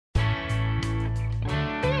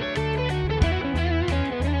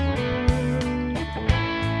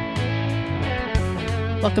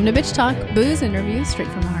Welcome to Bitch Talk, booze interviews straight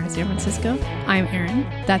from the heart of San Francisco. I'm Erin.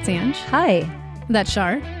 That's Ange. Hi. That's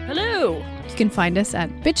Shar. Hello. You can find us at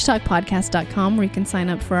bitchtalkpodcast.com where you can sign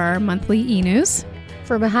up for our monthly e-news.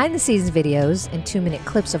 For behind-the-scenes videos and 2-minute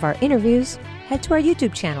clips of our interviews, head to our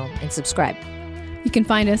YouTube channel and subscribe. You can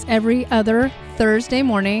find us every other Thursday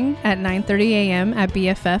morning at 9:30 a.m. at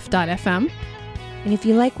BFF.fm. And if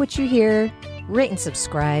you like what you hear, rate and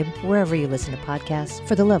subscribe wherever you listen to podcasts.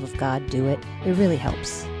 For the love of God, do it. It really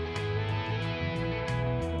helps.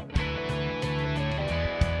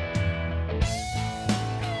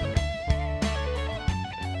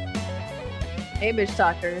 Hey, Bitch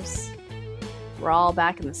Talkers. We're all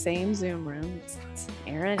back in the same Zoom room. It's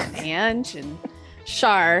Erin and Ange and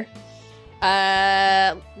Shar.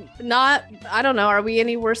 I don't know. Are we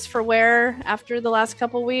any worse for wear after the last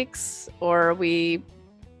couple weeks? Or are we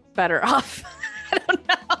better off? I don't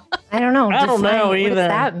know. I don't know. I don't know either. What does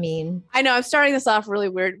that mean? I know I'm starting this off really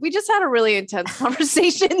weird. We just had a really intense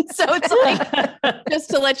conversation. So it's like, just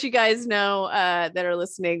to let you guys know that are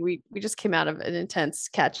listening, we just came out of an intense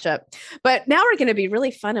catch up. But now we're going to be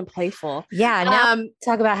really fun and playful. Yeah. Now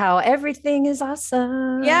talk about how everything is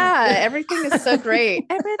awesome. Yeah. Everything is so great.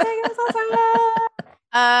 Everything is awesome.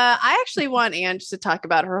 I actually want Ange to talk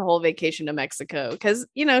about her whole vacation to Mexico because,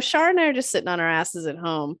 you know, Shar and I are just sitting on our asses at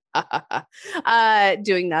home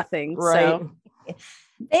doing nothing. Right. So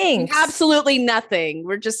Thanks. absolutely nothing.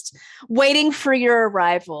 We're just waiting for your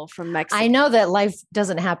arrival from Mexico. I know that life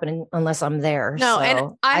doesn't happen unless I'm there. No, so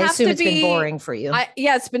and I have assume to it's been boring for you.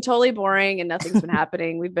 Yeah, it's been totally boring and nothing's been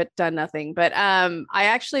happening. We've done nothing. But I'll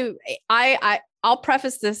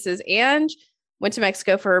preface this as Ange went to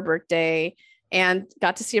Mexico for her birthday and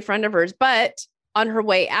got to see a friend of hers. But on her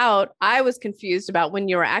way out, I was confused about when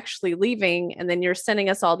you were actually leaving. And then you're sending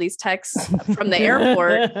us all these texts from the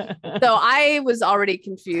airport. So I was already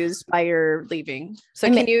confused by your leaving. So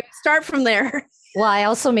can you start from there? Well, I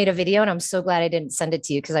also made a video and I'm so glad I didn't send it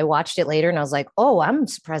to you because I watched it later and I was like, oh, I'm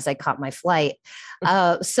surprised I caught my flight.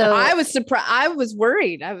 So I was surprised. I was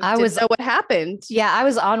worried. I didn't know what happened. Yeah, I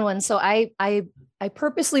was on one. So I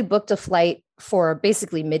purposely booked a flight for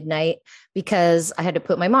basically midnight because I had to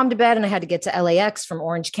put my mom to bed and I had to get to LAX from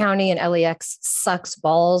Orange County, and LAX sucks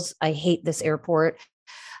balls. I hate this airport.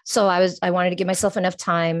 So I wanted to give myself enough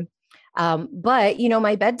time. But you know,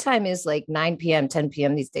 my bedtime is like 9 p.m., 10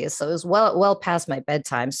 p.m. these days. So it was well past my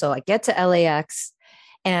bedtime. So I get to LAX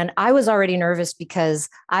and I was already nervous because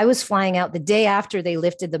I was flying out the day after they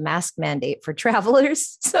lifted the mask mandate for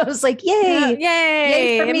travelers. So I was like, yay,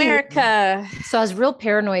 yay for me. America. So I was real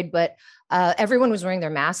paranoid, but everyone was wearing their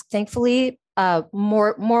mask. Thankfully,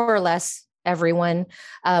 more or less everyone.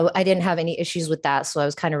 I didn't have any issues with that. So I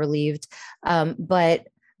was kind of relieved. But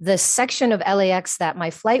the section of LAX that my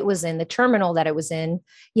flight was in, the terminal that it was in,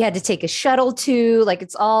 you had to take a shuttle to, like,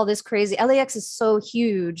 it's all this crazy. LAX is so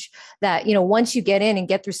huge that, you know, once you get in and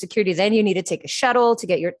get through security, then you need to take a shuttle to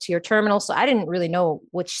get to your terminal. So I didn't really know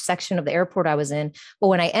which section of the airport I was in. But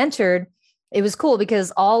when I entered, it was cool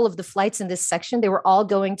because all of the flights in this section, they were all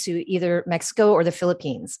going to either Mexico or the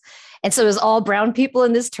Philippines. And so it was all brown people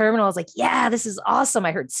in this terminal. I was like, yeah, this is awesome.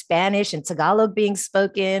 I heard Spanish and Tagalog being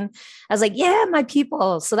spoken. I was like, yeah, my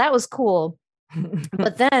people. So that was cool.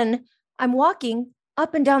 But then I'm walking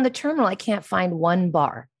up and down the terminal. I can't find one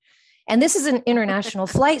bar. And this is an international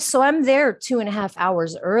flight. So I'm there 2.5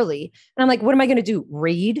 hours early. And I'm like, what am I going to do?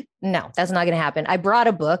 Read? No, that's not going to happen. I brought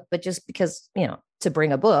a book, but just because, you know, to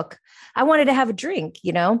bring a book, I wanted to have a drink,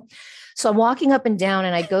 you know? So I'm walking up and down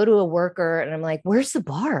and I go to a worker and I'm like, where's the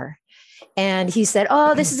bar? And he said,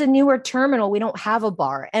 oh, this is a newer terminal. We don't have a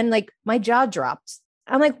bar. And like my jaw dropped.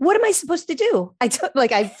 I'm like, what am I supposed to do?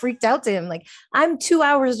 I freaked out to him. Like, I'm 2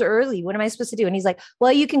 hours early. What am I supposed to do? And he's like,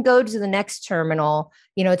 well, you can go to the next terminal.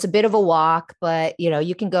 You know, it's a bit of a walk, but you know,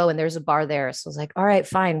 you can go and there's a bar there. So I was like, all right,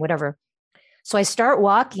 fine, whatever. So I start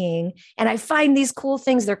walking and I find these cool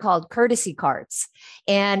things. They're called courtesy carts.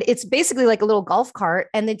 And it's basically like a little golf cart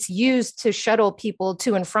and it's used to shuttle people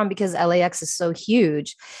to and from because LAX is so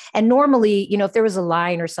huge. And normally, you know, if there was a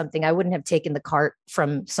line or something, I wouldn't have taken the cart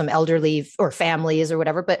from some elderly or families or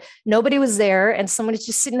whatever, but nobody was there. And someone was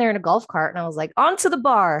just sitting there in a golf cart. And I was like, on to the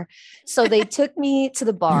bar. So they took me to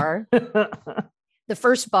the bar. The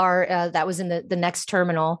first bar that was in the next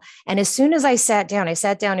terminal. And as soon as I sat down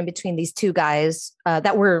in between these two guys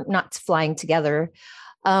that were not flying together.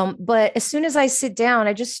 But as soon as I sit down,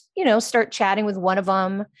 I just, you know, start chatting with one of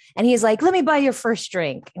them. And he's like, let me buy your first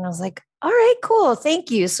drink. And I was like, all right, cool. Thank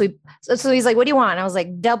you. So he's like, what do you want? And I was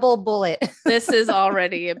like, double bullet. This is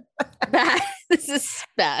already bad. This is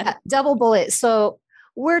bad. Double bullet. So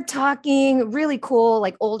we're talking really cool,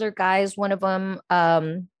 like older guys. One of them,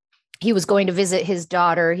 he was going to visit his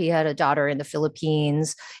daughter. He had a daughter in the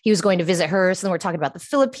Philippines. He was going to visit her. So then we're talking about the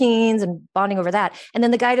Philippines and bonding over that. And then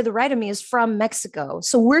the guy to the right of me is from Mexico.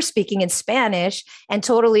 So we're speaking in Spanish and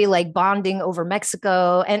totally like bonding over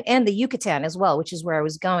Mexico and the Yucatan as well, which is where I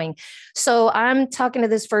was going. So I'm talking to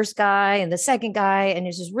this first guy and the second guy, and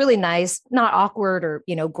it's just really nice, not awkward or,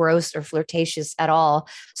 gross or flirtatious at all.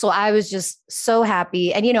 So I was just so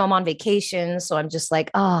happy. And, I'm on vacation. So I'm just like,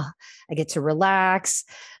 I get to relax.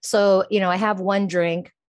 So, I have one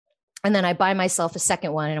drink and then I buy myself a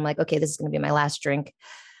second one and I'm like, okay, this is going to be my last drink.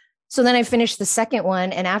 So then I finished the second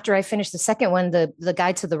one. And after I finished the second one, the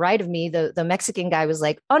guy to the right of me, the Mexican guy was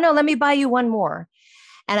like, oh no, let me buy you one more.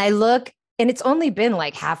 And I look and it's only been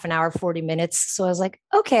like half an hour, 40 minutes. So I was like,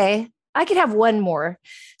 okay, I could have one more.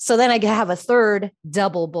 So then I could have a third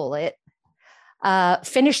double bullet,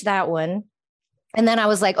 finish that one. And then I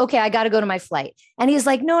was like, okay, I got to go to my flight. And he's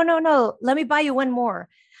like, no, let me buy you one more.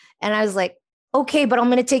 And I was like, okay, but I'm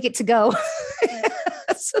going to take it to go.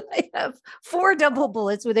 So I have 4 double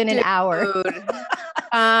bullets within an hour.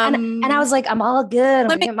 And I was like, I'm all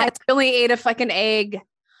good. I only ate a fucking egg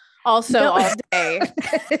also all day.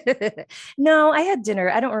 No, I had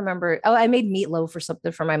dinner. I don't remember. Oh, I made meatloaf or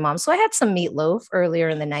something for my mom. So I had some meatloaf earlier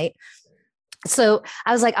in the night. So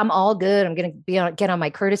I was like, I'm all good. I'm going to get on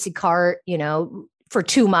my courtesy cart, for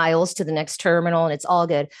 2 miles to the next terminal, and it's all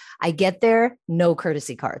good. I get there, no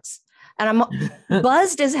courtesy carts. And I'm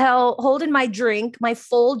buzzed as hell, holding my drink, my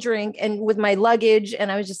full drink, and with my luggage. And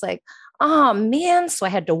I was just like, oh man. So I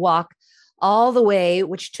had to walk all the way,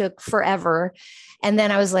 which took forever. And then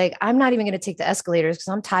I was like, I'm not even going to take the escalators because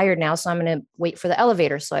I'm tired now. So I'm going to wait for the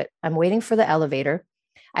elevator. So I'm waiting for the elevator.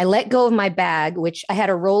 I let go of my bag, which I had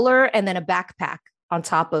a roller and then a backpack on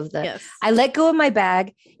top of I let go of my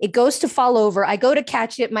bag. It goes to fall over. I go to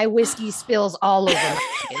catch it. My whiskey spills all over my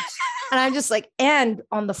luggage. And I'm just like, and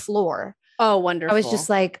on the floor. Oh, wonderful. I was just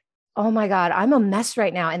like, oh my God, I'm a mess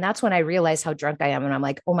right now. And that's when I realized how drunk I am. And I'm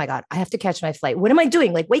like, oh my God, I have to catch my flight. What am I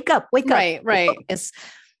doing? Like, wake up. Right.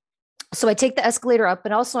 So I take the escalator up,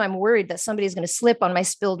 and also I'm worried that somebody's going to slip on my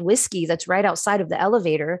spilled whiskey that's right outside of the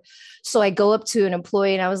elevator. So I go up to an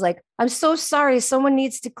employee and I was like, I'm so sorry. Someone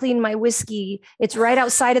needs to clean my whiskey. It's right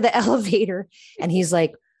outside of the elevator. And he's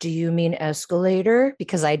like, do you mean escalator?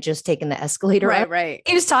 Because I had just taken the escalator. Right.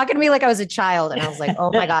 He was talking to me like I was a child. And I was like,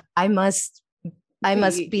 oh my God, I must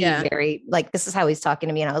be very like, this is how he's talking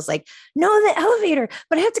to me. And I was like, no, the elevator,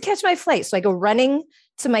 but I have to catch my flight. So I go running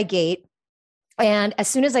to my gate. And as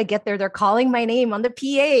soon as I get there, they're calling my name on the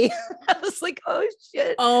PA. I was like, oh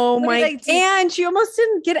shit. Oh my. And you almost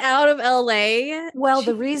didn't get out of LA. Well,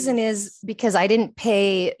 the reason is because I didn't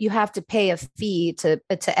pay. You have to pay a fee to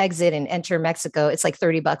exit and enter Mexico. It's like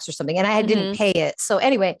 $30 or something. And I didn't pay it. So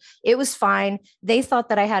anyway, it was fine. They thought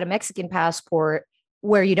that I had a Mexican passport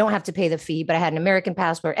where you don't have to pay the fee, but I had an American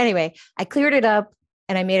passport. Anyway, I cleared it up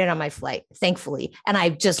and I made it on my flight, thankfully. And I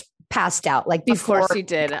just passed out like before. Of course you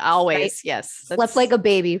did. Always. Right? Yes. Slept like a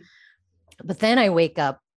baby. But then I wake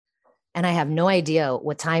up and I have no idea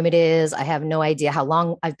what time it is. I have no idea how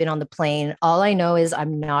long I've been on the plane. All I know is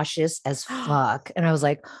I'm nauseous as fuck. And I was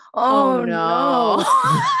like, oh no.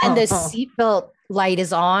 And the seatbelt light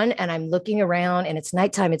is on and I'm looking around and it's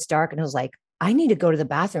nighttime. It's dark. And I was like, I need to go to the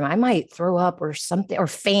bathroom. I might throw up or something or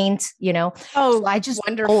faint, Oh, so I just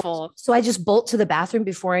wonderful. I just bolt to the bathroom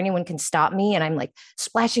before anyone can stop me. And I'm like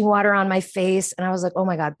splashing water on my face. And I was like, oh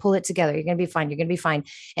my God, pull it together. You're going to be fine. You're going to be fine.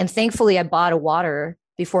 And thankfully I bought a water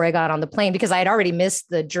before I got on the plane because I had already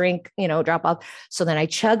missed the drink, drop off. So then I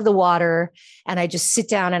chug the water and I just sit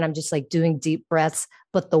down and I'm just like doing deep breaths.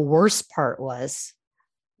 But the worst part was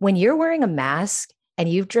when you're wearing a mask and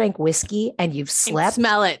you've drank whiskey and you've slept.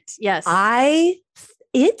 Smell it. Yes.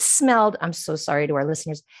 It smelled, I'm so sorry to our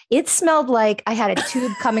listeners. It smelled like I had a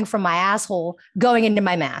tube coming from my asshole going into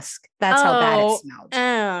my mask. That's how bad it smelled.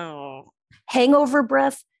 Oh. Hangover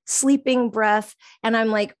breath, sleeping breath. And I'm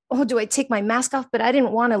like, oh, do I take my mask off? But I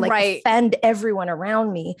didn't want to offend everyone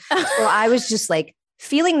around me. So I was just like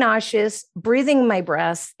feeling nauseous, breathing my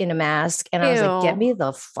breath in a mask. And I was like, get me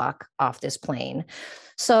the fuck off this plane.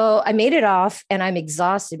 So I made it off and I'm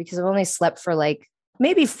exhausted because I've only slept for like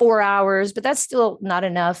maybe 4 hours, but that's still not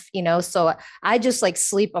enough, So I just like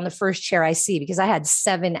sleep on the first chair I see because I had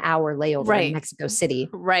 7-hour layover in Mexico City.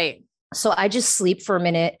 Right. So I just sleep for a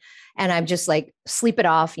minute and I'm just like sleep it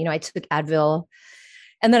off. I took Advil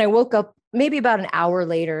and then I woke up maybe about an hour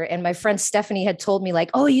later. And my friend Stephanie had told me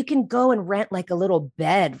like, oh, you can go and rent like a little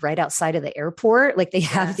bed right outside of the airport. Like they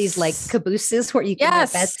have these like cabooses where you can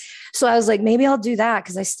rent beds. So I was like, maybe I'll do that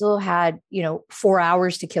because I still had, 4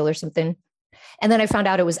 hours to kill or something. And then I found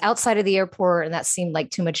out it was outside of the airport and that seemed like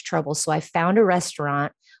too much trouble. So I found a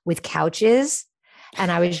restaurant with couches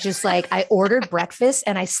and I was just like, I ordered breakfast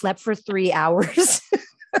and I slept for 3 hours.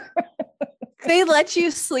 They let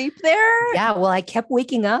you sleep there? Yeah. Well, I kept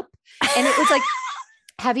waking up and it was like,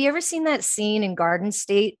 have you ever seen that scene in Garden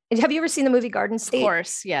State? Have you ever seen the movie Garden State? Of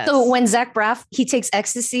course, yes. So when Zach Braff, he takes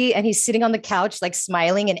ecstasy and he's sitting on the couch, like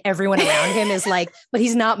smiling, and everyone around him is like, but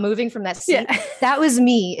he's not moving from that seat. Yeah. That was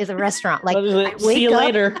me at the restaurant. Like, See you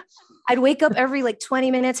later. I'd wake up every like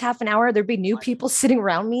 20 minutes, half an hour. There'd be new people sitting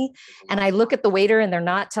around me. And I look at the waiter and they're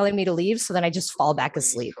not telling me to leave. So then I just fall back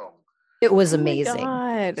asleep. It was amazing.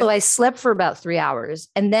 So I slept for about 3 hours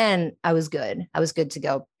and then I was good. I was good to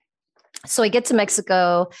go. So I get to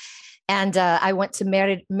Mexico and I went to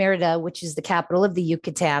Merida, which is the capital of the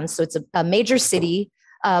Yucatan. So it's a major city,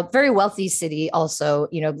 very wealthy city also,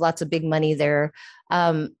 you know, lots of big money there.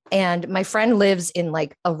 And my friend lives in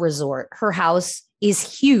like a resort. Her house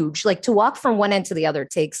is huge. Like to walk from one end to the other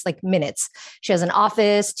takes like minutes. She has an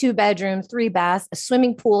office, 2 bedrooms, 3 baths, a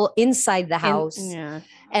swimming pool inside the house.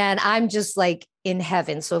 And I'm just like in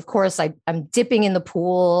heaven. So of course I'm dipping in the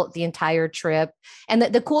pool the entire trip. And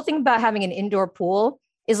the cool thing about having an indoor pool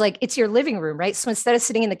is like, it's your living room, right? So instead of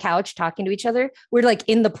sitting in the couch talking to each other, we're like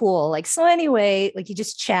in the pool. Like, so anyway, like you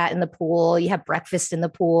just chat in the pool, you have breakfast in the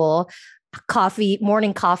pool,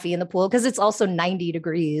 morning coffee in the pool. Cause it's also 90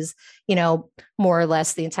 degrees, you know, more or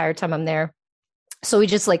less the entire time I'm there. So we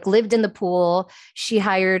just like lived in the pool. She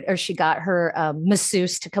got her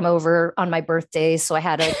masseuse to come over on my birthday. So I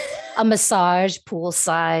had a massage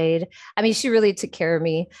poolside. I mean, she really took care of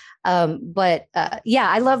me. But yeah,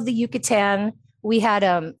 I love the Yucatan. We had,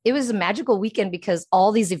 it was a magical weekend because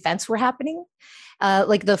all these events were happening.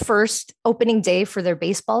 Like the first opening day for their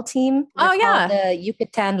baseball team. The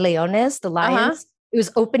Yucatan Leones, the Lions. It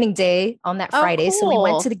was opening day on that Friday. Cool. So we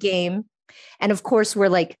went to the game. And of course, we're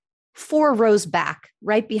like 4 rows back,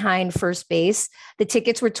 right behind first base. The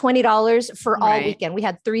tickets were $20 for all weekend. We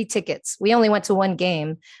had 3 tickets. We only went to 1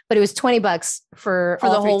 game, but it was $20 for the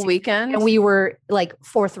whole weekend. And we were like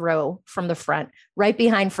 4th row from the front, right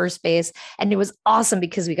behind first base. And it was awesome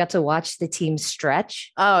because we got to watch the team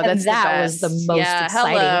stretch. Oh, that was the most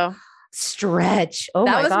exciting stretch. Oh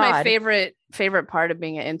my God. That was my favorite part of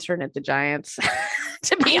being an intern at the Giants.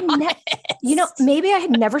 To be honest. You know, maybe I had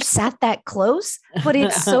never sat that close, but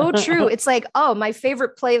it's so true. It's like, oh, my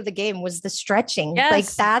favorite play of the game was the stretching. Yes. Like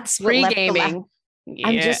that's pre-gaming.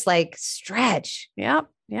 I'm just like stretch. Yep.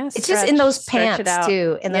 Yes. It's just in those pants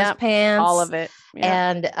too. In those pants. All of it. Yep.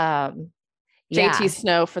 And JT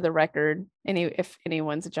Snow for the record. If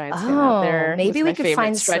anyone's a Giants fan out there, maybe we could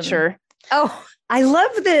find stretcher. Oh, I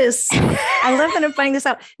love this. I love that I'm finding this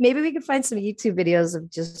out. Maybe we could find some YouTube videos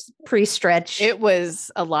of just pre-stretch. It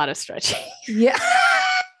was a lot of stretching. Yeah.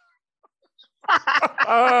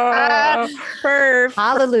 Perf.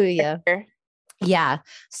 Hallelujah. Yeah.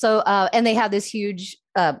 So, and they have this huge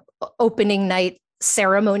opening night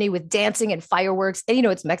ceremony with dancing and fireworks. And, you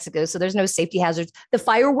know, it's Mexico, so there's no safety hazards. The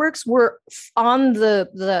fireworks were on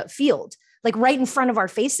the field, like right in front of our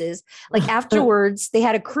faces. Like afterwards, they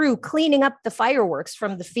had a crew cleaning up the fireworks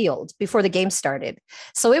from the field before the game started.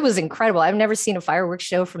 So it was incredible. I've never seen a fireworks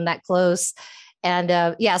show from that close.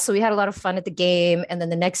 And yeah, so we had a lot of fun at the game. And then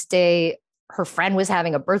the next day, her friend was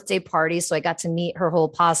having a birthday party. So I got to meet her whole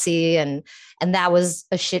posse and that was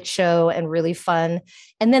a shit show and really fun.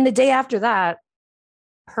 And then the day after that,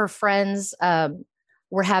 her friends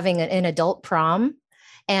were having an adult prom.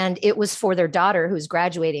 And it was for their daughter who's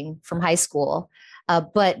graduating from high school.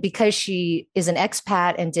 But because she is an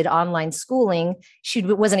expat and did online schooling, she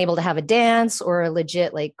wasn't able to have a dance or a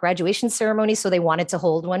legit like graduation ceremony. So they wanted to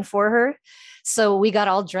hold one for her. So we got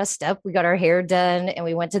all dressed up. We got our hair done and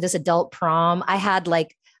we went to this adult prom. I had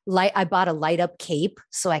I bought a light up cape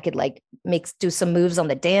so I could like do some moves on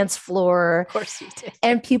the dance floor. Of course you did.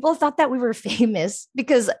 And people thought that we were famous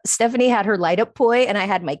because Stephanie had her light up poi and I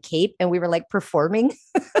had my cape and we were like performing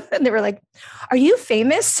and they were like, "Are you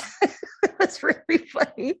famous?" That's really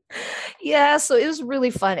funny. Yeah. So it was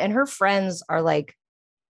really fun. And her friends are like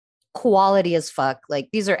quality as fuck. Like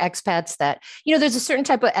these are expats that, you know, there's a certain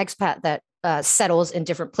type of expat that settles in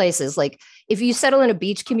different places. Like if you settle in a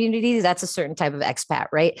beach community, that's a certain type of expat,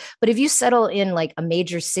 right? But if you settle in like a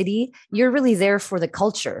major city, you're really there for the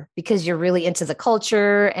culture because you're really into the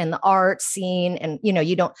culture and the art scene. And, you know,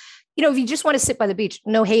 if you just want to sit by the beach,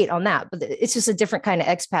 no hate on that, but it's just a different kind of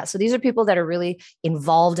expat. So these are people that are really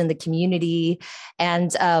involved in the community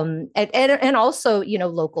and also, you know,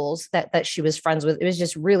 locals that she was friends with. It was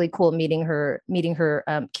just really cool meeting her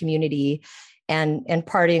community. and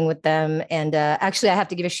partying with them. And actually, I have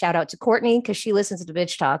to give a shout out to Courtney because she listens to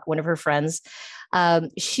Bitch Talk, one of her friends.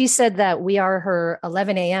 She said that we are her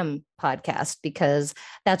 11 a.m. podcast because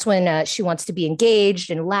that's when she wants to be engaged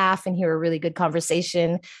and laugh and hear a really good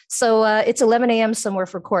conversation. So it's 11 a.m. somewhere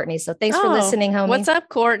for Courtney. So thanks for listening, homie. What's up,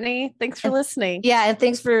 Courtney? Thanks for listening. Yeah. And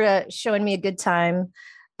thanks for showing me a good time.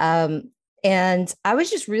 And I was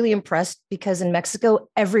just really impressed because in Mexico,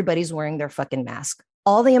 everybody's wearing their fucking mask.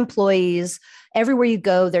 All the employees, everywhere you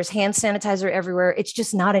go, there's hand sanitizer everywhere. It's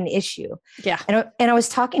just not an issue. Yeah. And I was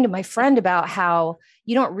talking to my friend about how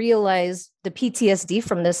you don't realize the PTSD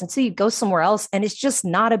from this until you go somewhere else. And it's just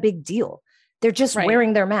not a big deal. They're just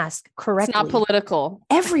wearing their mask correctly. It's not political.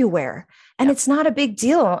 Everywhere. And it's not a big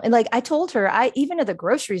deal. And like I told her, even at the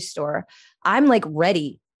grocery store, I'm like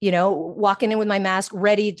ready, walking in with my mask,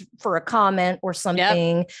 ready for a comment or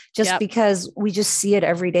something, just because we just see it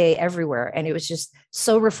every day, everywhere. And it was just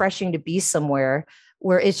so refreshing to be somewhere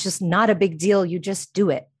where it's just not a big deal. You just do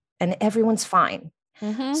it and everyone's fine.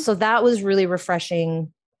 Mm-hmm. So that was really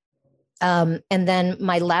refreshing. And then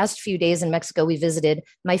my last few days in Mexico, we visited.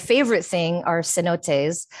 My favorite thing are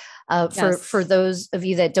cenotes. For those of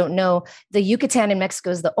you that don't know, the Yucatan in Mexico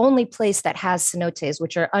is the only place that has cenotes,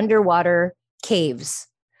 which are underwater caves.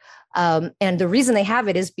 And the reason they have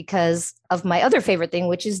it is because of my other favorite thing,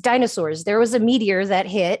 which is dinosaurs. There was a meteor that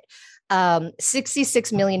hit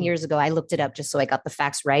 66 million years ago. I looked it up just so I got the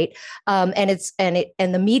facts right. And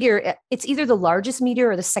the meteor, it's either the largest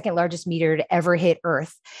meteor or the second largest meteor to ever hit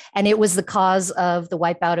Earth. And it was the cause of the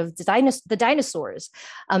wipeout of the dinosaurs.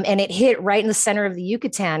 And it hit right in the center of the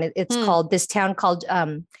Yucatan. It's called this town called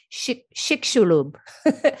Chicxulub.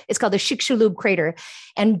 It's called the Chicxulub crater.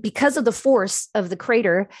 And because of the force of the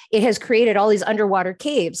crater, it has created all these underwater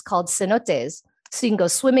caves called cenotes. So you can go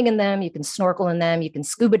swimming in them, you can snorkel in them, you can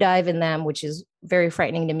scuba dive in them, which is very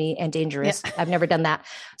frightening to me and dangerous. Yeah. I've never done that.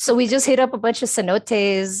 So we just hit up a bunch of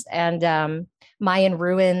cenotes and Mayan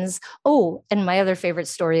ruins. Oh, and my other favorite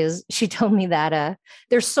story is she told me that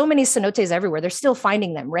there's so many cenotes everywhere. They're still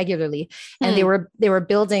finding them regularly. And they were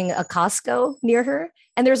building a Costco near her.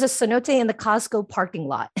 And there's a cenote in the Costco parking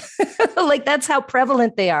lot. Like that's how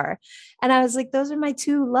prevalent they are. And I was like, those are my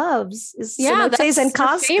two loves, is cenotes and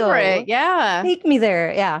Costco. Favorite. Yeah. Take me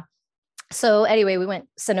there. Yeah. So anyway, we went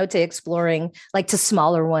cenote exploring, like to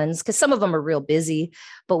smaller ones, because some of them are real busy,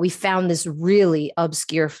 but we found this really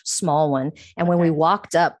obscure small one. And when we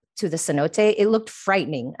walked up to the cenote, it looked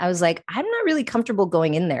frightening. I was like, I'm not really comfortable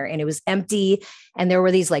going in there. And it was empty. And there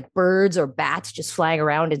were these like birds or bats just flying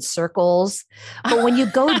around in circles. But when you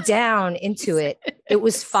go down into it, it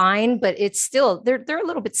was fine, but it's still, they're a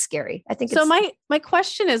little bit scary. I think so. My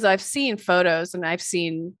question is, I've seen photos and I've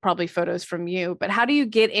seen probably photos from you, but how do you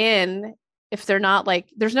get in if they're not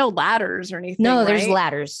like, there's no ladders or anything? No, there's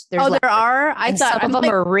ladders. There are? I thought some of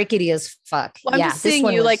them are rickety as fuck. Well, I'm just seeing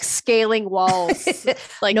you like scaling walls,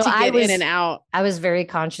 like to get in and out. I was very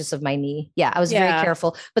conscious of my knee. Yeah, I was very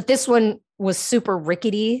careful. But this one was super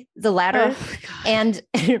rickety, the ladder. Oh,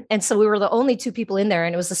 and so we were the only two people in there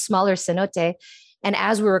and it was a smaller cenote. And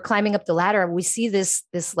as we were climbing up the ladder, we see this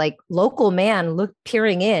like local man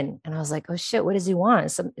peering in. And I was like, oh shit, what does he want?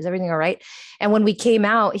 Is everything all right? And when we came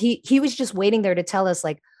out, he was just waiting there to tell us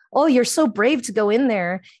like, oh, you're so brave to go in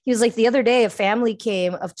there. He was like, the other day, a family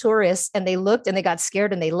came of tourists and they looked and they got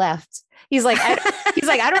scared and they left. He's like,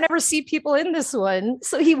 I don't ever see people in this one.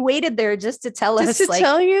 So he waited there just to tell us. To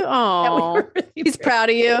tell you? Oh, he's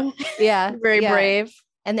proud of you. Yeah. Very brave.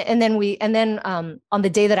 And then on the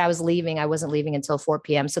day that I was leaving, I wasn't leaving until 4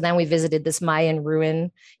 p.m. So then we visited this Mayan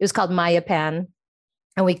ruin. It was called Mayapan.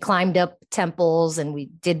 And we climbed up temples and we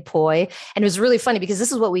did poi. And it was really funny because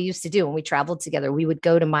this is what we used to do when we traveled together. We would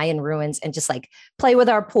go to Mayan ruins and just like play with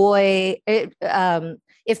our poi.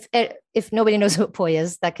 If nobody knows what poi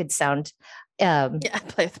is, that could sound play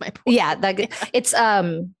with my poi. Yeah,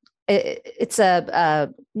 it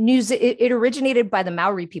originated by the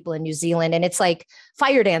Maori people in New Zealand, and it's like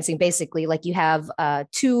fire dancing basically. Like you have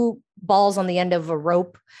two balls on the end of a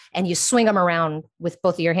rope and you swing them around with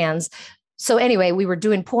both of your hands. So anyway, we were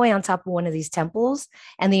doing poi on top of one of these temples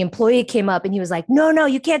and the employee came up and he was like, no,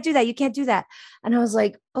 you can't do that. You can't do that. And I was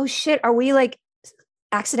like, oh shit, are we like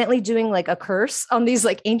accidentally doing like a curse on these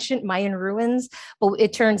like ancient Mayan ruins? But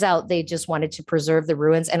it turns out they just wanted to preserve the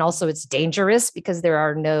ruins. And also it's dangerous because there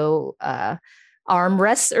are no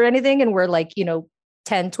armrests or anything. And we're like,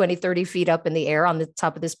 10, 20, 30 feet up in the air on the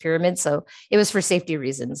top of this pyramid. So it was for safety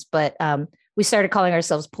reasons. But we started calling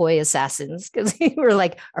ourselves poi assassins because we were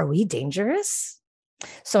like, are we dangerous?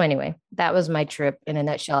 So anyway, that was my trip in a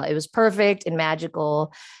nutshell. It was perfect and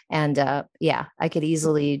magical. And I could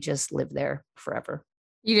easily just live there forever.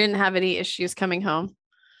 You didn't have any issues coming home?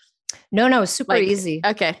 No, super Like, easy.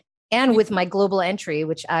 Okay. And with my global entry,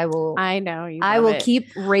 which I will I keep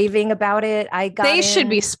raving about it. They should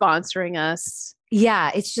be sponsoring us.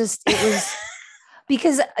 Yeah, it was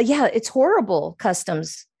because it's horrible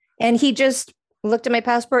customs. And he just looked at my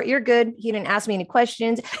passport. You're good. He didn't ask me any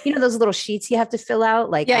questions. You know, those little sheets you have to fill out.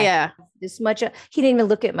 Like, this much. He didn't even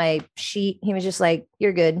look at my sheet. He was just like,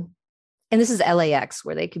 you're good. And this is LAX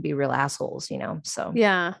where they could be real assholes, you know? So,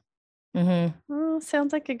 yeah. Mm-hmm. Oh,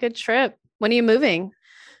 sounds like a good trip. When are you moving?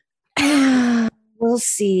 We'll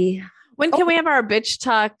see. When can we have our bitch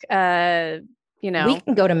talk? We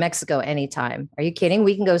can go to Mexico anytime. Are you kidding?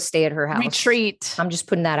 We can go stay at her house. Retreat. I'm just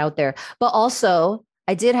putting that out there. But also,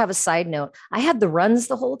 I did have a side note. I had the runs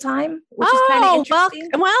the whole time, which is kind of interesting.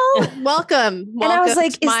 Welcome. And I was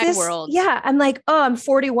like, to my world. Yeah. I'm like, oh, I'm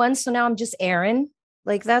 41. So now I'm just Aaron.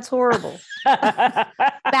 Like, that's horrible.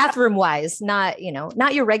 Bathroom wise, not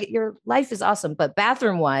your life is awesome, but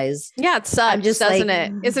bathroom wise. Yeah, it sucks, doesn't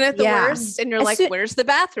it? Isn't it the worst? And you're like, where's the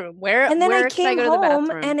bathroom? And then I came home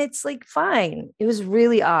and it's like, fine. It was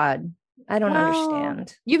really odd. I don't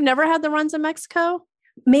understand. You've never had the runs in Mexico?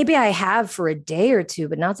 Maybe I have for a day or two,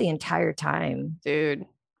 but not the entire time. Dude.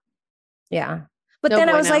 Yeah. But then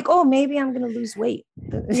I was like, oh, maybe I'm going to lose weight.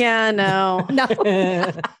 Yeah, no. No.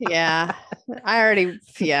 Yeah.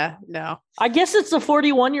 No. I guess it's a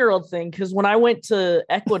 41-year-old thing because when I went to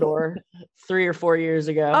Ecuador 3 or 4 years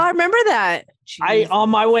ago. Oh, I remember that. Jeez. On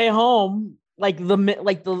my way home, like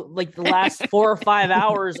the last 4 or 5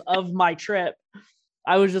 hours of my trip,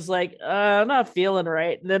 I was just like, I'm not feeling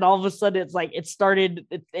right. And then all of a sudden it's like,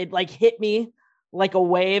 it like hit me like a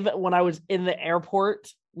wave when I was in the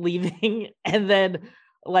airport leaving, and then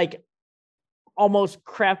like almost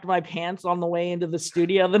crapped my pants on the way into the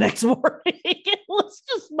studio the next morning. It was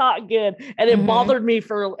just not good. And it bothered me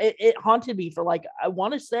it haunted me for like, I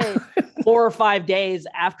want to say 4 or 5 days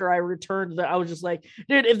after I returned. I was just like,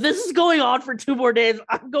 dude, if this is going on for 2 more days,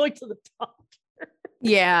 I'm going to the doctor.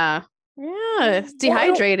 Yeah. It's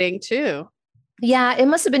dehydrating too. Yeah, it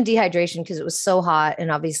must have been dehydration because it was so hot. And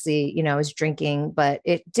obviously, I was drinking, but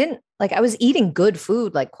it didn't, like, I was eating good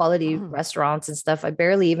food, like quality restaurants and stuff. I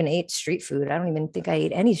barely even ate street food. I don't even think I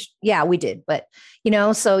ate any. Yeah, we did. But,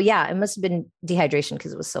 so yeah, it must have been dehydration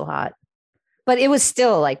because it was so hot. But it was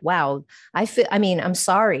still like, wow, I'm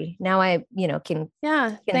sorry. Now I, can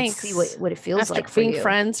see what it feels After like for being you.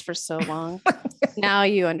 friends for so long. Now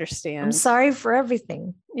you understand. I'm sorry for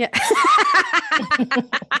everything. Yeah.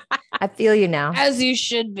 I feel you now. As you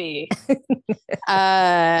should be.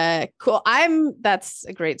 Cool. That's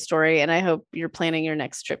a great story. And I hope you're planning your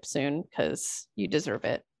next trip soon because you deserve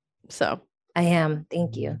it. So I am.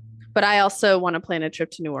 Thank you. But I also want to plan a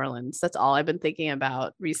trip to New Orleans. That's all I've been thinking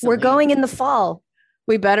about recently. We're going in the fall.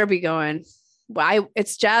 We better be going.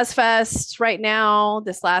 It's Jazz Fest right now.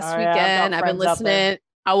 This last weekend, I've been listening.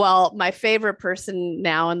 Oh, well, my favorite person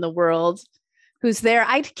now in the world who's there.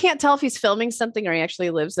 I can't tell if he's filming something or he actually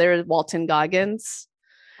lives there. Walton Goggins.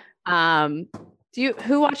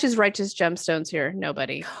 Who watches Righteous Gemstones here?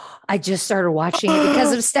 Nobody. I just started watching it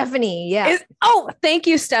because of Stephanie. Yeah. Thank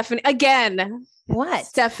you, Stephanie. Again. What?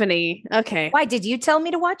 Stephanie. Okay. Why did you tell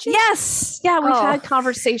me to watch it? Yes. Yeah. We've had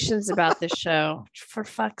conversations about this show for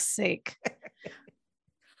fuck's sake.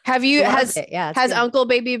 Has good. Uncle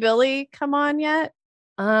Baby Billy come on yet?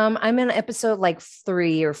 I'm in episode like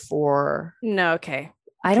 3 or 4. No. Okay.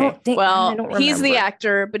 I don't think. Well, I don't remember. He's the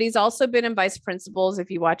actor, but he's also been in Vice Principals.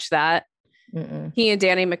 If you watch that, he and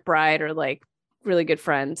Danny McBride are like really good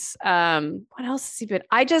friends. What else has he been?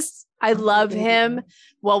 I love him.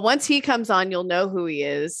 Well, once he comes on, you'll know who he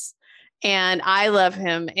is. And I love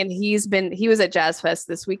him. And he was at Jazz Fest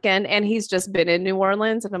this weekend and he's just been in New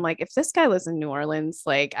Orleans. And I'm like, if this guy lives in New Orleans,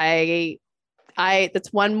 like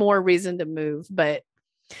that's one more reason to move. But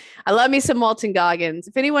I love me some Walton Goggins.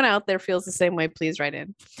 If anyone out there feels the same way, please write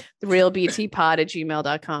in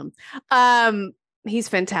therealbtpod@gmail.com. He's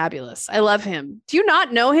fantabulous. I love him. Do you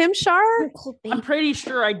not know him, Shar? I'm pretty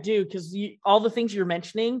sure I do because all the things you're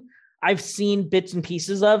mentioning, I've seen bits and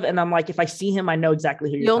pieces of, and I'm like, if I see him, I know exactly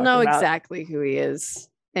who you're talking about. You'll know exactly who he is.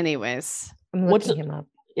 Anyways. I'm looking him up.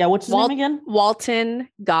 Yeah, what's his name again? Walton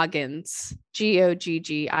Goggins.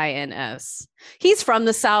 Goggins. He's from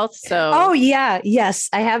the South, so. Oh yeah, yes,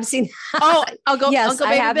 I have seen. I'll go. Yes, Uncle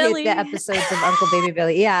I Baby have Billy. hit the episodes of Uncle Baby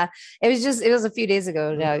Billy. Yeah, it was a few days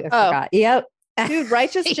ago. No, I forgot. Yep. Dude,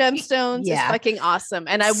 Righteous Gemstones is fucking awesome,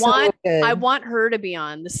 and I want her to be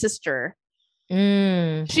on, the sister.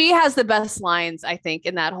 She has the best lines, I think,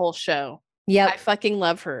 in that whole show. Yeah, I fucking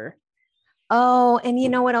love her. Oh, and you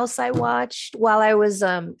know what else I watched while I was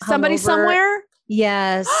Somebody hungover? Somewhere?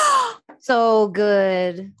 Yes. So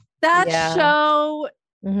good. That Yeah. show.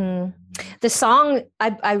 hmm The song, I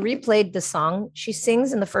replayed the song she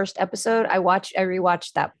sings in the first episode. I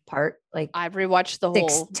rewatched that part like I've rewatched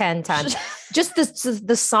the 10 times. Just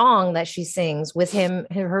the song that she sings with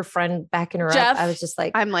her friend backing her Jeff, up. I was just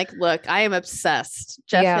like, I'm like, look, I am obsessed.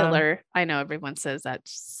 Jeff Yeah. Hitler. I know everyone says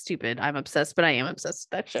that's stupid. I'm obsessed, but I am obsessed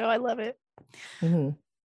with that show. I love it. mhm.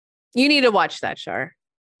 You need to watch that, Shar.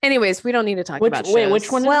 Anyways, we don't need to talk about shows.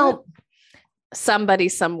 Which one? Well, Somebody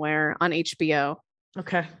Somewhere on HBO.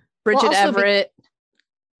 Okay. Bridget also be- Everett.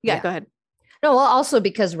 Yeah, Yeah. go ahead. no, well, also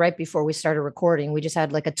because right before we started recording, we just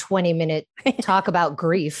had like a 20-minute talk about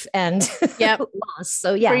grief and Yep. loss.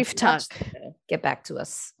 So yeah, Grief talk. get back to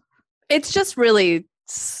us. It's just really,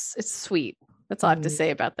 it's sweet. That's all I have to Mhm.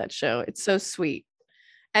 say about that show. It's so sweet.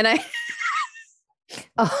 And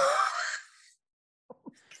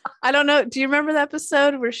I don't know. Do you remember the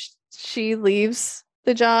episode where she leaves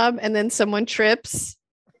the job and then someone trips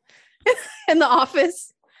in the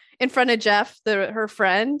office in front of Jeff, her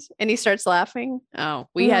friend, and he starts laughing? Oh,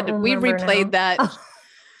 we don't remember replayed now. that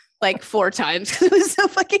like 4 times because it was so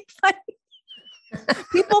fucking funny.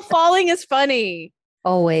 People falling is funny.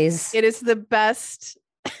 Always It is the best.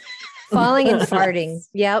 falling and farting.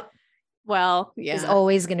 Yep, Well, is yeah.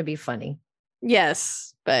 always going to be funny.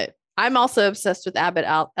 Yes, but I'm also obsessed with Abbott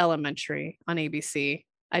Elementary on ABC.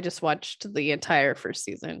 I just watched the entire first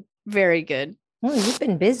season. Very good. Oh, you've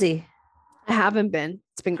been busy. I haven't been.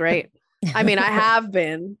 It's been great. I mean, I have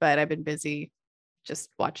been, but I've been busy just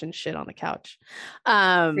watching shit on the couch.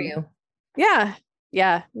 For you. Yeah.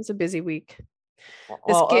 It was a busy week.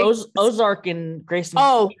 Well, gig- Ozark and Grayson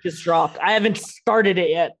Oh. just dropped. I haven't started it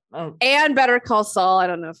yet. Oh, And Better Call Saul. I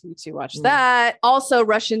don't know if you two watched Mm. that. Also,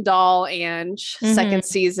 Russian Doll and second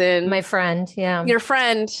season. My friend. Yeah. Your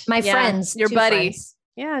friend. My Yeah, friends. Your 2 buddy. friends.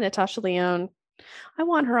 Yeah, Natasha Lyonne. I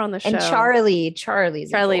want her on the show. And Charlie's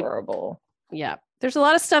Charlie. adorable. Yeah. There's a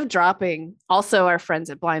lot of stuff dropping. Also, our friends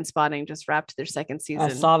at Blind Spotting just wrapped their second season.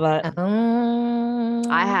 I saw that.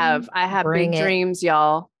 I have Bring big it. dreams,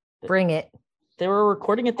 y'all. Bring it. They were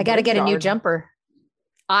recording it. I got to get a new Graveyard. jumper.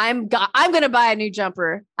 I'm gonna buy a new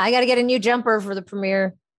jumper, I got to get a new jumper for the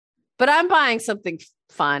premiere. but I'm buying something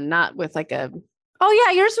fun, not with like a. Oh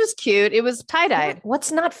yeah, yours was cute. It was tie dyed.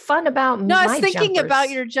 What's not fun about No, I was my thinking jumpers? about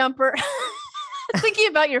your jumper. Thinking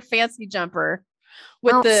about your fancy jumper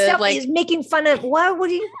with Oh, the Stephanie like. is making fun of. Why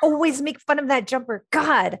would you always make fun of that jumper?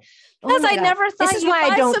 God, Oh Because my I God. never thought This is you'd why I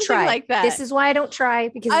buy don't something try. like that. This is why I don't try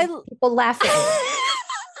because I- people laugh at me.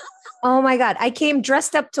 Oh my God, I came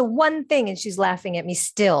dressed up to one thing and she's laughing at me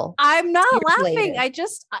still. I'm not Years laughing. later. I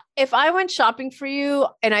just, if I went shopping for you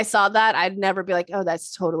and I saw that, I'd never be like, oh,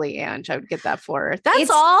 that's totally Ange. I would get that for her. That's It's-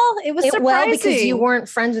 all. It was surprising. Well, because you weren't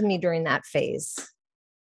friends with me during that phase.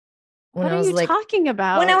 When What I are was you like, talking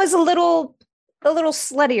about? when I was a little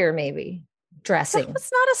sluttier, maybe dressing. That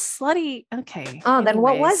was not a slutty. Okay. Oh, then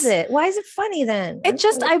what was Anyways. it? Why is it funny then? It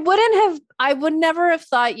just, I would never have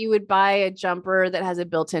thought you would buy a jumper that has a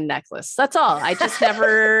built-in necklace. That's all. I just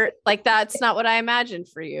never, like, that's not what I imagined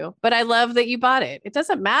for you. But I love that you bought it. It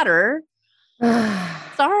doesn't matter.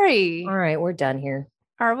 Sorry. All right, we're done here.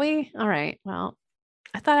 Are we? All right. Well,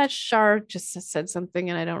 I thought Shar just said something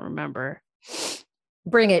and I don't remember.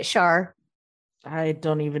 Bring it, Shar. I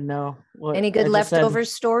don't even know what. Any I good just said. leftover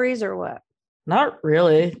stories or what? Not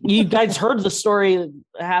really. You guys heard the story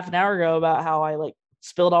a half an hour ago about how I like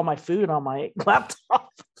spilled all my food on my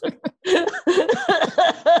laptop.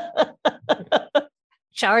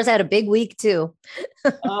 Shar's had a big week too.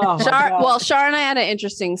 Oh, my Shar, God. well, Shar and I had an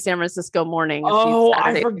interesting San Francisco morning. a few Oh, I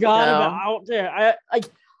Saturdays forgot ago. about out there.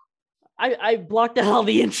 I blocked out all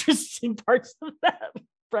the interesting parts of that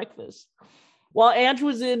breakfast. While Ange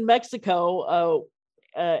was in Mexico,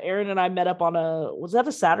 Aaron and I met up on was that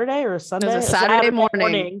a Saturday or a Sunday? a Saturday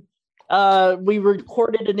morning. We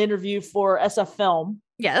recorded an interview for SF Film,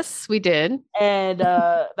 Yes, we did. and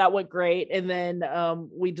that went great. And then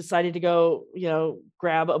we decided to go,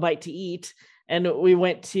 grab a bite to eat, and we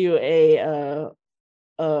went to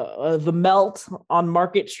the Melt on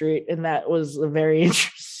Market Street, and that was very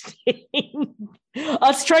interesting.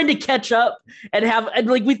 Us trying to catch up and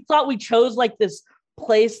like we thought we chose like this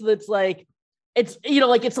place that's like it's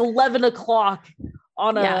like it's 11 o'clock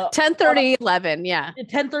on Yeah, a 10:30, 11. Yeah.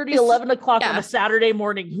 10:30, 11 o'clock on Yeah. a Saturday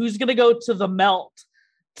morning. Who's gonna go to the Melt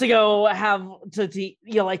to go have to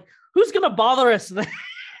like who's gonna bother us there?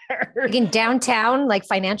 Like in downtown, like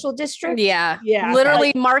financial district. Yeah. Yeah,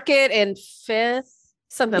 Literally Market and Fifth,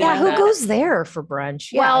 something Yeah, like who that. goes there for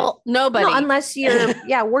brunch? Yeah. Well, nobody. No, unless you're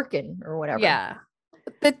working or whatever. yeah.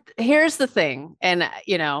 But here's the thing. And,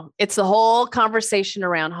 it's the whole conversation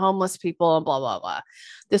around homeless people and blah, blah, blah.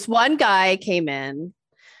 This one guy came in.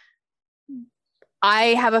 I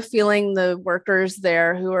have a feeling the workers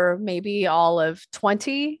there who are maybe all of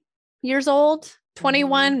 20 years old,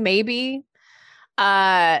 21, maybe.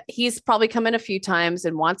 He's probably come in a few times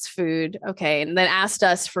and wants food. Okay. And then asked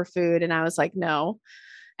us for food. And I was like, no.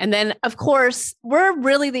 And then, of course, we're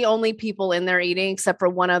really the only people in there eating except for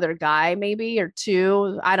one other guy, maybe, or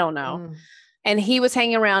two. I don't know. And he was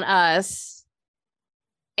hanging around us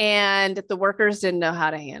and the workers didn't know how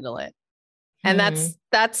to handle it. And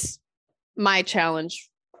that's my challenge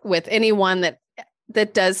with anyone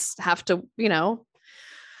that does have to,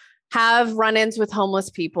 have run-ins with homeless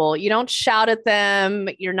people. You don't shout at them.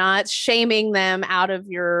 You're not shaming them out of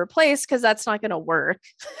your place because that's not going to work,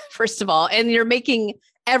 first of all. And you're making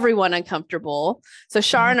everyone uncomfortable. So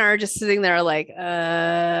Shar and I are just sitting there like,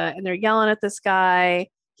 and they're yelling at this guy.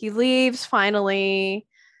 He leaves finally.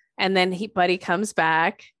 And then Buddy comes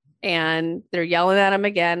back and they're yelling at him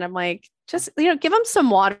again. I'm like, just, give him some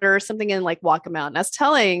water or something and like walk him out. And I was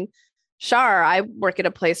telling Shar, I work at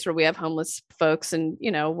a place where we have homeless folks and,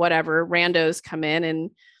 whatever, randos come in,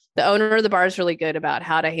 and the owner of the bar is really good about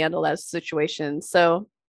how to handle that situation. So,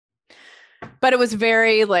 but it was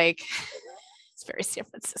very it's very San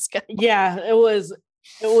Francisco. Yeah, it was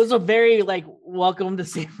a very welcome to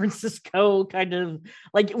San Francisco kind of,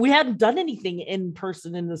 we hadn't done anything in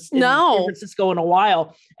person in San Francisco in a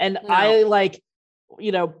while. And I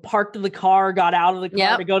parked in the car, got out of the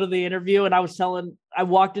car to go to the interview. And I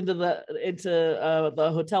walked into the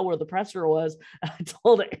hotel where the presser was. And I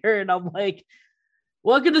told Aaron, I'm like,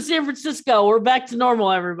 welcome to San Francisco. We're back to normal,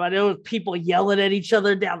 everybody. It was people yelling at each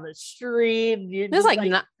other down the street. It was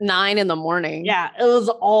 9 a.m. Yeah, it was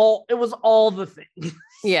all the things.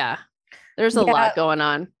 Yeah. There's a lot going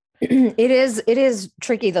on. It is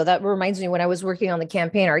tricky though. That reminds me, when I was working on the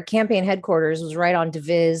campaign, our campaign headquarters was right on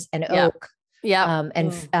DeVis and Oak.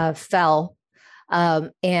 And Fell.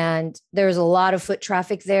 And there's a lot of foot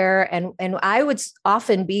traffic there. And I would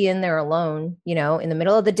often be in there alone, in the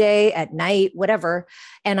middle of the day, at night, whatever.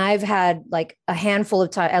 And I've had a handful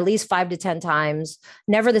of times, at least 5 to 10 times,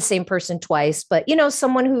 never the same person twice, but,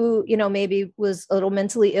 someone who, maybe was a little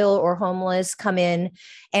mentally ill or homeless come in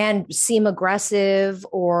and seem aggressive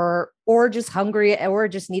or just hungry or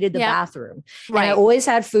just needed the bathroom. Right. And I always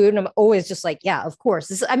had food and I'm always just like, yeah, of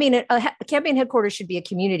course. A campaign headquarters should be a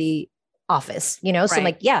community office, so I'm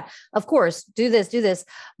like, yeah, of course, do this.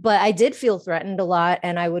 But I did feel threatened a lot.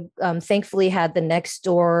 And I would thankfully had the next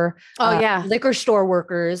door liquor store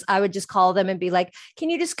workers. I would just call them and be like, can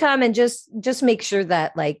you just come and just make sure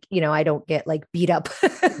that I don't get beat up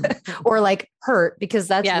or hurt, because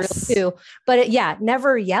that's real too. But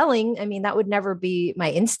never yelling. I mean, that would never be my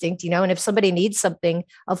instinct, and if somebody needs something,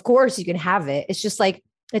 of course you can have it. It's just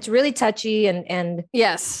it's really touchy and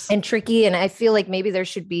tricky. And I feel like maybe there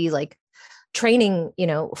should be training,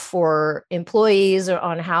 for employees or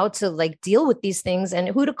on how to deal with these things and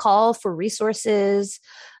who to call for resources,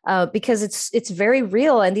 because it's very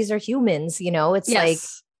real. And these are humans,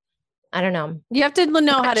 it's I don't know. You have to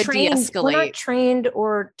know how to de-escalate. We're not trained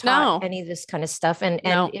or taught any of this kind of stuff. And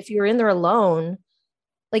if you're in there alone,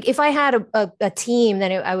 if I had a team,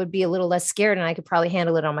 then I would be a little less scared and I could probably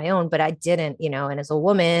handle it on my own, but I didn't, and as a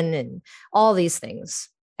woman and all these things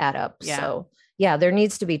add up. Yeah. So there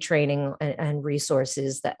needs to be training and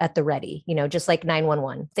resources at the ready, just like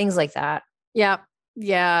 911, things like that. Yeah.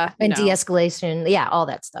 Yeah. And de-escalation. Yeah. All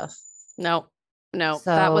that stuff. No, so,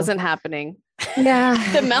 that wasn't happening.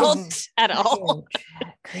 Yeah. The melt at all.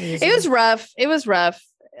 Crazy. It was rough.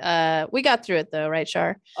 We got through it though, right,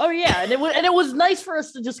 Shar? Oh yeah. And it was nice for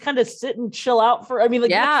us to just kind of sit and chill out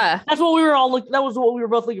that's what we were all that was what we were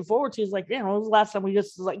both looking forward to. Is when was the last time we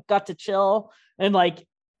just got to chill and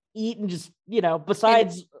eat and just,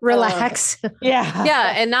 besides and relax.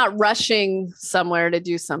 Yeah. And not rushing somewhere to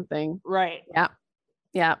do something. Right. Yeah.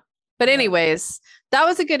 Yeah. But anyways, that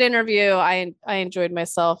was a good interview. I enjoyed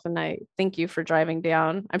myself and I thank you for driving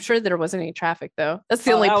down. I'm sure there wasn't any traffic though. That's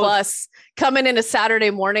the only plus coming in a Saturday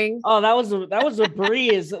morning. Oh, that was a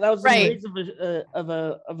breeze. That was a breeze of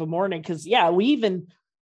a morning. Cause we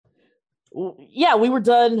were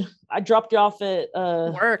done. I dropped you off at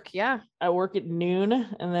work. Yeah. At work at noon.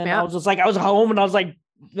 And then I was just I was home and I was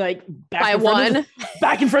back by one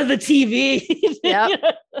back in front of the TV. Yep.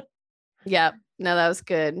 Yep. No, that was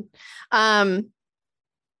good. I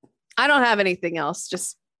don't have anything else.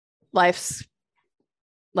 Just life's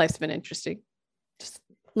been interesting. Just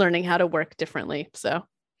learning how to work differently. So.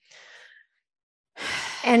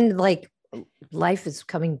 And life is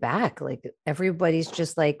coming back. Like everybody's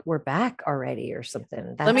just like, we're back already or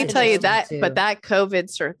something. Let me That's tell you interesting, that, but too. that COVID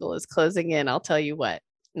circle is closing in. I'll tell you what.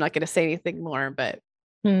 I'm not going to say anything more, but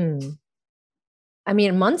I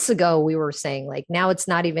mean, months ago we were saying like now it's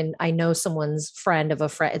not even I know someone's friend of a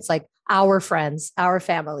friend. It's like our friends, our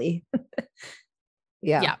family.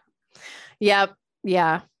 Yeah.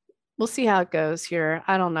 Yeah. We'll see how it goes here.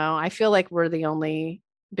 I don't know. I feel like we're the only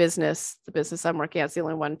business, the business I'm working at is the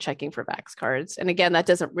only one checking for Vax cards. And again, that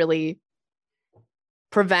doesn't really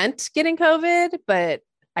prevent getting COVID, but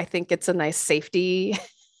I think it's a nice safety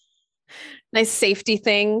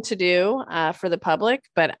thing to do for the public.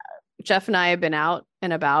 But Jeff and I have been out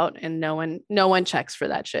and about and no one checks for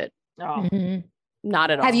that shit. Oh,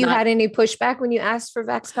 Not at all. Have you Not- had any pushback when you asked for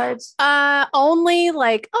Vax cards? only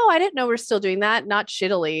like, oh, I didn't know we're still doing that. Not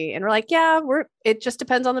shittily. And we're like, yeah, it just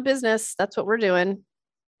depends on the business. That's what we're doing.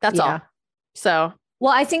 That's Yeah. all. So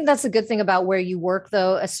Well, I think that's a good thing about where you work,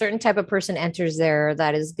 though. A certain type of person enters there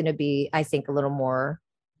that is going to be, I think, a little more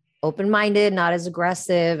open-minded, not as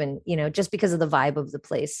aggressive, and just because of the vibe of the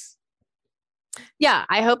place. yeah,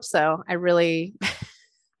 I hope so. I really,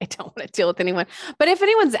 I don't want to deal with anyone. But if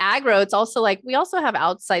anyone's aggro, it's also like we also have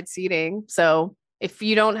outside seating. So if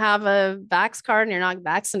you don't have a Vax card and you're not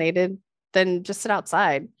vaccinated, then just sit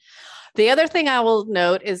outside. The other thing I will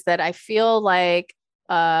note is that I feel like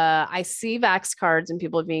I see Vax cards and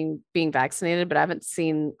people being vaccinated, but I haven't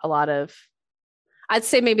seen a lot of, I'd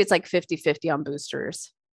say maybe it's like 50-50 on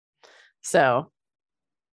boosters. So,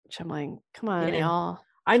 which I'm like, come on, Yeah. y'all.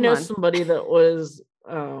 I Come know on. somebody that was,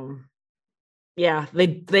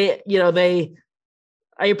 they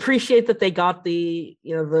I appreciate that they got the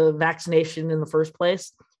vaccination in the first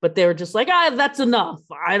place, but they were just like, that's enough.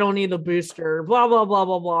 I don't need a booster, blah, blah, blah,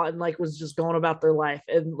 blah, blah. And like was just going about their life.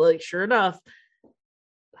 And like, sure enough,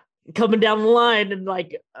 coming down the line and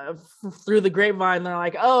like through the grapevine, they're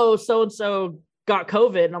like, oh, so-and-so got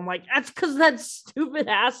COVID. And I'm like, that's because that stupid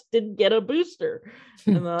ass didn't get a booster.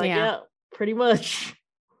 And they're like, yeah, pretty much.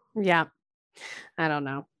 Yeah. I don't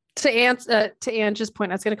know. To Angie's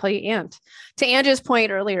point, I was going to call you Aunt. To Angie's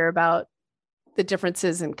point earlier about the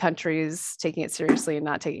differences in countries taking it seriously and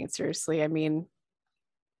not taking it seriously. I mean,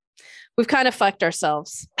 we've kind of fucked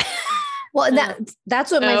ourselves. Well, and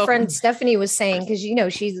that's what my So- friend Stephanie was saying, because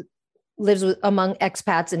she lives among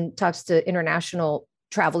expats and talks to international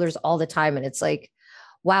travelers all the time, and it's like,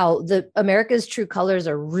 wow, the America's true colors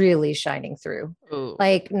are really shining through. Ooh.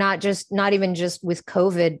 Like not even just with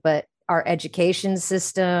COVID, but our education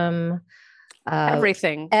system,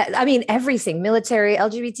 Everything. I mean, everything, military,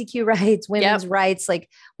 LGBTQ rights, women's rights. Like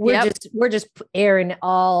we're just airing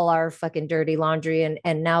all our fucking dirty laundry.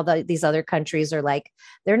 And now these other countries are like,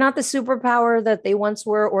 they're not the superpower that they once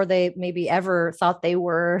were, or they maybe ever thought they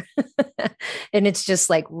were. And it's just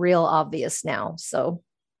like real obvious now. So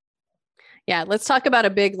Yeah. Let's talk about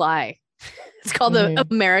a big lie. It's called the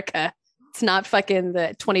America. It's not fucking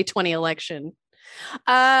the 2020 election.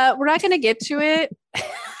 We're not going to get to it.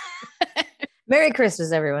 Merry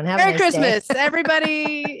Christmas, everyone. Have a Merry nice Christmas, day.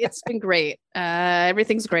 everybody. It's been great.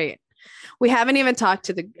 Everything's great. We haven't even talked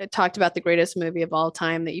about the greatest movie of all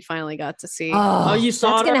time that you finally got to see. Oh, you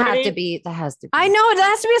saw that's it gonna have already? to be. That has to be. I know it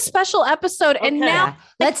has to be a special episode. And Okay. now Yeah.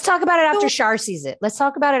 Let's talk about it after Shar sees it. Let's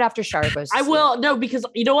talk about it after Shar goes. to I see will. it. No, because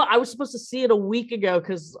you know what? I was supposed to see it a week ago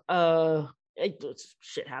because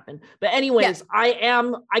shit happened. But anyways, I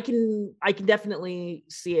can definitely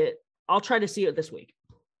see it. I'll try to see it this week.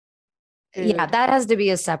 Yeah, that has to be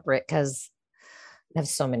a separate because I have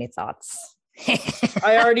so many thoughts.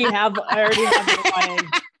 I already have my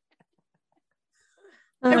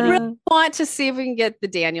I really want to see if we can get the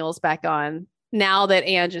Daniels back on now that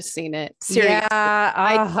Anne just seen it. Seriously. Yeah,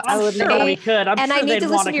 I I'm would sure love- we could. I'm and sure I need they'd to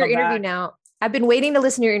wanna listen to your come interview back. now. I've been waiting to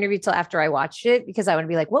listen to your interview till after I watched it because I want to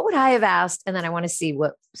be like, what would I have asked? And then I want to see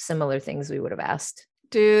what similar things we would have asked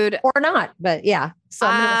Dude, or not. But yeah, so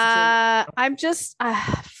I'm gonna listen to I'm just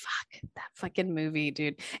fuck that fucking movie,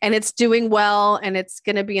 dude. And it's doing well and it's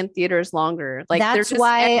gonna be in theaters longer. Like that's there's just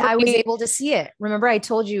why I was every- able to see it. Remember, I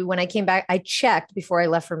told you when I came back, I checked before I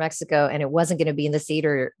left for Mexico and it wasn't going to be in the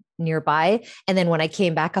theater nearby. And then when I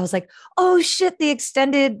came back, I was like, oh shit, they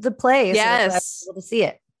extended the play. So that's why I was Yes. able to see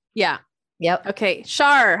it. Yeah. Yep. Okay.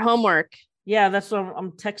 Shar, homework. Yeah, that's what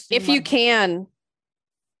I'm texting. If you can.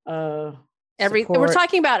 We're Support.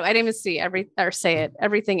 talking about, I didn't even see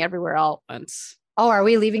everything everywhere all at once. Oh, are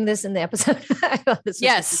we leaving this in the episode? I thought this was just a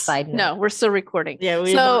Yes. side note. No, we're still recording. Yeah,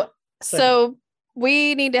 So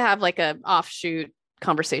we need to have like a offshoot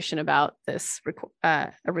conversation about this,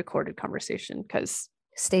 a recorded conversation, because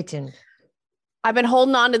Stay tuned. I've been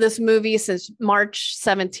holding on to this movie since March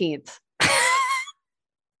 17th.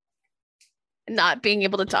 not being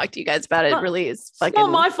able to talk to you guys about it really is fucking. It's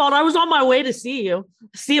not my fault. I was on my way to see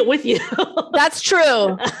it with you. That's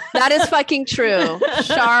true. That is fucking true.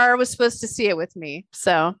 Shar was supposed to see it with me.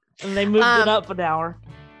 So, and they moved it up an hour.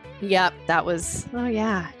 Yep. That was, oh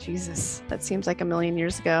yeah. Jesus. That seems like a million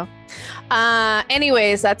years ago.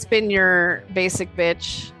 Anyways, that's been your basic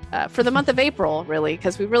bitch for the month of April, really,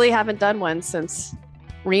 because we really haven't done one since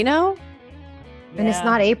Reno. And it's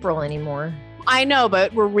not April anymore. I know,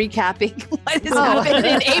 but we're recapping what has happened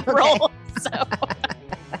in April. So,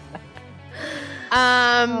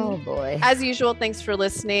 oh boy. As usual, thanks for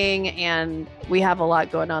listening. And we have a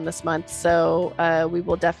lot going on this month. So we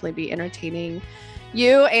will definitely be entertaining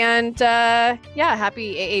you. And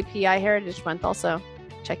happy AAPI Heritage Month also.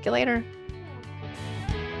 Check you later.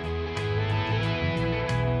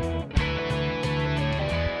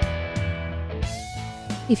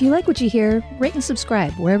 If you like what you hear, rate and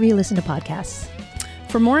subscribe wherever you listen to podcasts.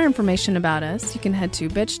 For more information about us, you can head to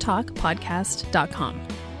bitchtalkpodcast.com.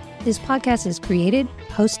 This podcast is created,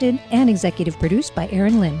 hosted, and executive produced by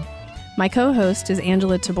Erin Lynn. My co-host is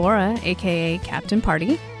Angela Tabora, aka Captain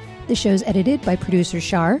Party. The show's edited by producer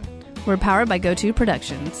Shar. We're powered by GoTo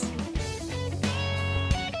Productions.